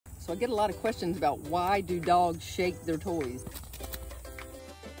So I get a lot of questions about why do dogs shake their toys?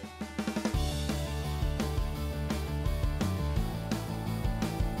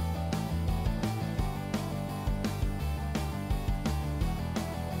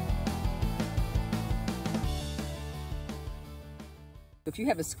 If you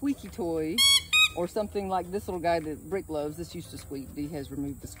have a squeaky toy or something like this little guy that Brick loves, this used to squeak, Dee has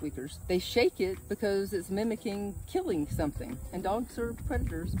removed the squeakers. They shake it because it's mimicking killing something. And dogs are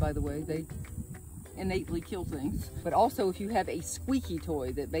predators, by the way. They innately kill things. But also if you have a squeaky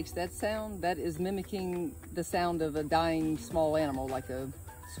toy that makes that sound, that is mimicking the sound of a dying small animal like a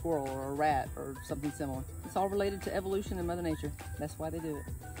squirrel or a rat or something similar. It's all related to evolution and Mother Nature. That's why they do it.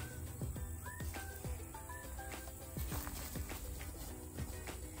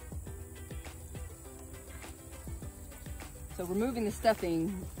 So removing the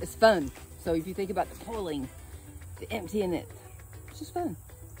stuffing is fun. So if you think about the pulling, the emptying it, it's just fun.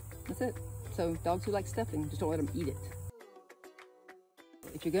 That's it. So dogs who like stuffing, just don't let them eat it.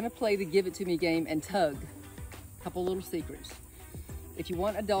 If you're gonna play the give it to me game and tug, a couple little secrets. If you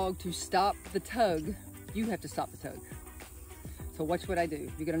want a dog to stop the tug, you have to stop the tug. So watch what I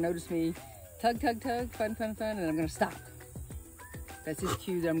do. You're gonna notice me tug, tug, tug, fun, fun, fun, and I'm gonna stop. That's his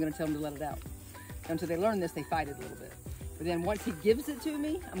cue that I'm gonna tell him to let it out. Until they learn this, they fight it a little bit. But then once he gives it to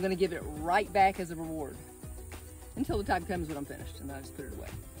me, I'm gonna give it right back as a reward. Until the time comes when I'm finished, and then I just put it away.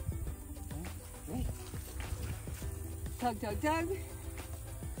 Okay. Tug, tug, tug.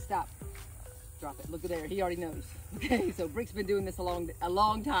 Stop. Drop it. Look at there, he already knows. Okay, so Brick's been doing this a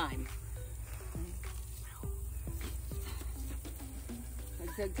long time.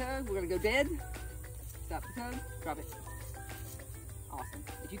 Tug, tug, tug. We're gonna go dead. Stop the tug. Drop it. Awesome.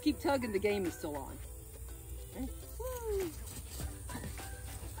 If you keep tugging, the game is still on. Okay. Woo.